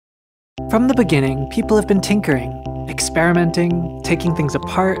From the beginning, people have been tinkering, experimenting, taking things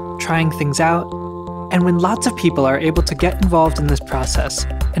apart, trying things out. And when lots of people are able to get involved in this process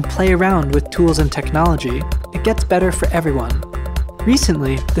and play around with tools and technology, it gets better for everyone.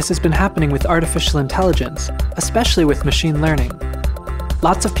 Recently, this has been happening with artificial intelligence, especially with machine learning.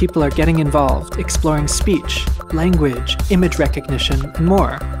 Lots of people are getting involved, exploring speech, language, image recognition, and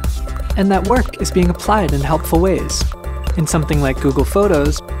more. And that work is being applied in helpful ways. In something like Google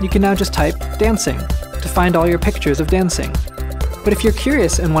Photos, you can now just type dancing to find all your pictures of dancing. But if you're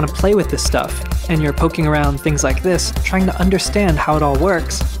curious and want to play with this stuff, and you're poking around things like this, trying to understand how it all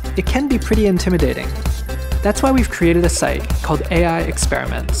works, it can be pretty intimidating. That's why we've created a site called AI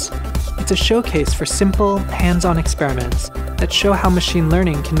Experiments. It's a showcase for simple, hands-on experiments that show how machine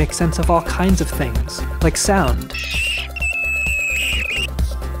learning can make sense of all kinds of things, like sound,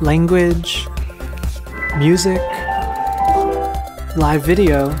 language, music, live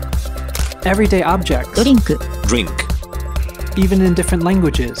video, everyday objects, drink, even in different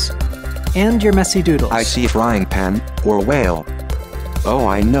languages, and your messy doodles. I see frying pan, or whale. Oh,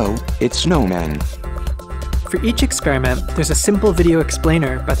 I know, it's snowman. For each experiment, there's a simple video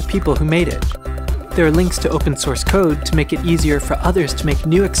explainer by the people who made it. There are links to open source code to make it easier for others to make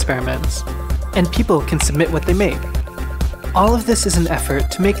new experiments, and people can submit what they make. All of this is an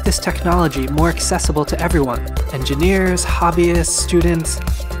effort to make this technology more accessible to everyone: engineers, hobbyists, students,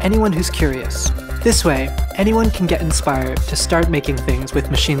 anyone who's curious. This way, anyone can get inspired to start making things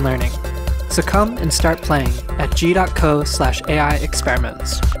with machine learning. So come and start playing at g.co/AI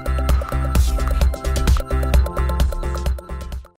experiments.